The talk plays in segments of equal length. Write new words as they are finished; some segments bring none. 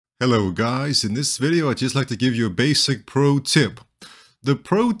Hello guys, in this video I'd just like to give you a basic pro tip. The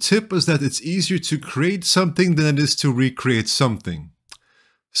pro tip is that it's easier to create something than it is to recreate something.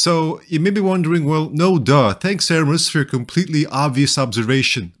 So you may be wondering, well, no duh, thanks Aramis for your completely obvious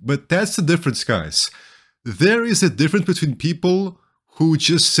observation. But that's the difference, guys. There is a difference between people who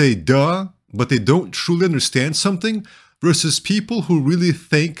just say duh, but they don't truly understand something, versus people who really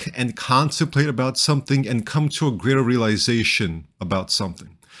think and contemplate about something and come to a greater realization about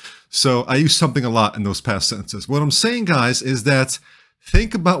something. So I use something a lot in those past sentences. What I'm saying, guys, is that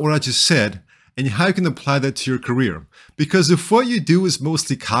think about what I just said and how you can apply that to your career. Because if what you do is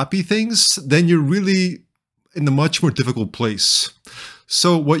mostly copy things, then you're really in a much more difficult place.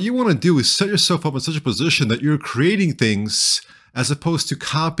 So what you want to do is set yourself up in such a position that you're creating things as opposed to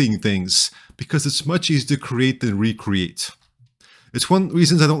copying things, because it's much easier to create than recreate. It's one of the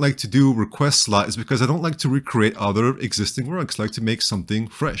reasons I don't like to do requests a lot, is because I don't like to recreate other existing works. I like to make something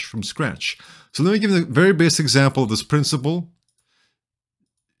fresh from scratch. So let me give you a very basic example of this principle.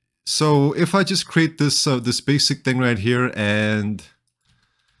 So if I just create this this basic thing right here and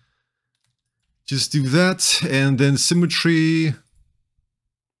just do that, and then symmetry,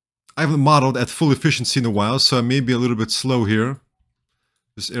 I haven't modeled at full efficiency in a while, so I may be a little bit slow here.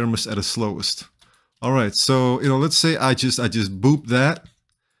 This Aramis at its slowest. All right, so let's say I just boop that,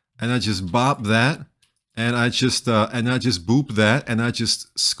 and I just bop that, and I just boop that, and I just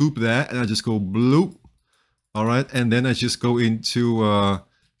scoop that, and I just go bloop. All right, and then I just go into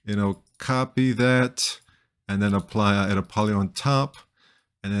copy that, and then apply at a poly on top,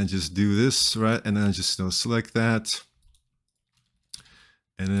 and then just do this, right? And then I just select that,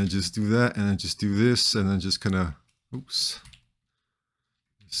 and then I just do that, and then just do this, and then just kind of oops.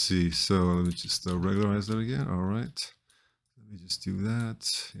 See, so let me just regularize that again. All right, let me just do that.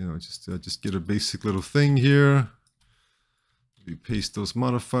 Just get a basic little thing here. We paste those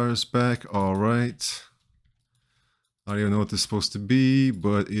modifiers back. All right. I don't even know what this is supposed to be,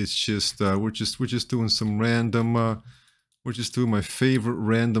 but it's just we're just doing some random. We're just doing my favorite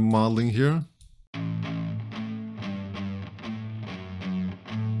random modeling here.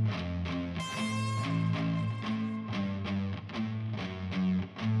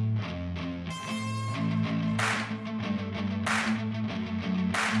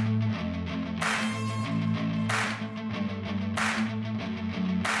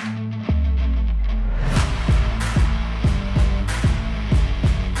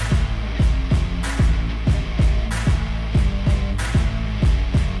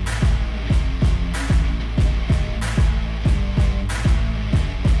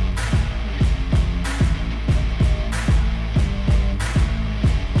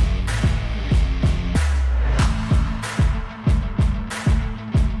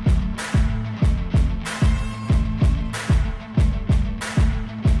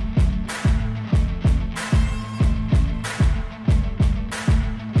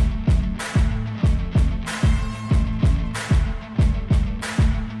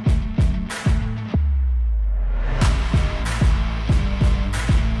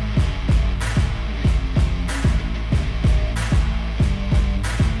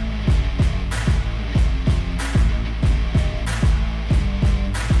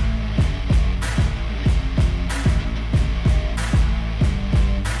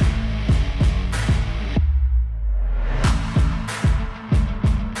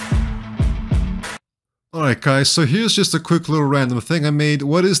 Alright guys, so here's just a quick little random thing I made.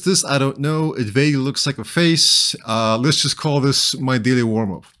 What is this? I don't know. It vaguely looks like a face. Let's just call this my daily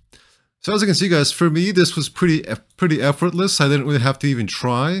warm-up. So as you can see guys, for me this was pretty effortless. I didn't really have to even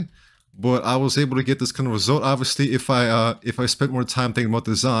try, but I was able to get this kind of result. Obviously if I spent more time thinking about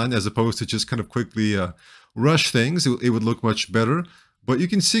design as opposed to just kind of quickly rush things, it would look much better. But you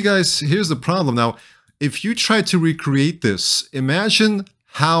can see guys, here's the problem. Now if you try to recreate this, imagine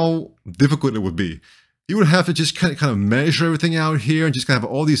how difficult it would be. You would have to just kind of measure everything out here and just kind of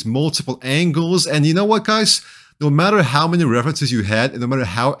have all these multiple angles. And you know what, guys? No matter how many references you had, and no matter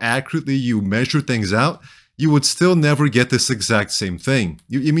how accurately you measure things out, you would still never get this exact same thing.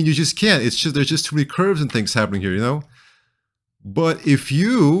 I mean, you just can't. It's just, there's just too many curves and things happening here, But if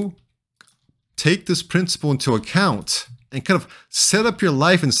you take this principle into account and kind of set up your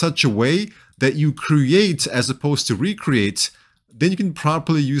life in such a way that you create as opposed to recreate, then you can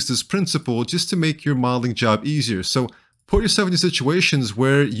properly use this principle just to make your modeling job easier. So put yourself into situations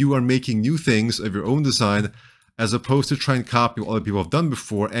where you are making new things of your own design as opposed to trying to copy what other people have done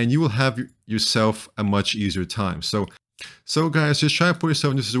before, and you will have yourself a much easier time. So guys, just try to put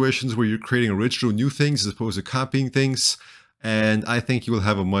yourself into situations where you're creating original new things as opposed to copying things, and I think you will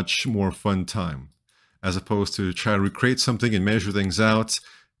have a much more fun time as opposed to try to recreate something and measure things out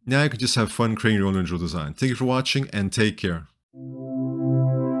Now you can just have fun creating your own individual design. Thank you for watching and take care.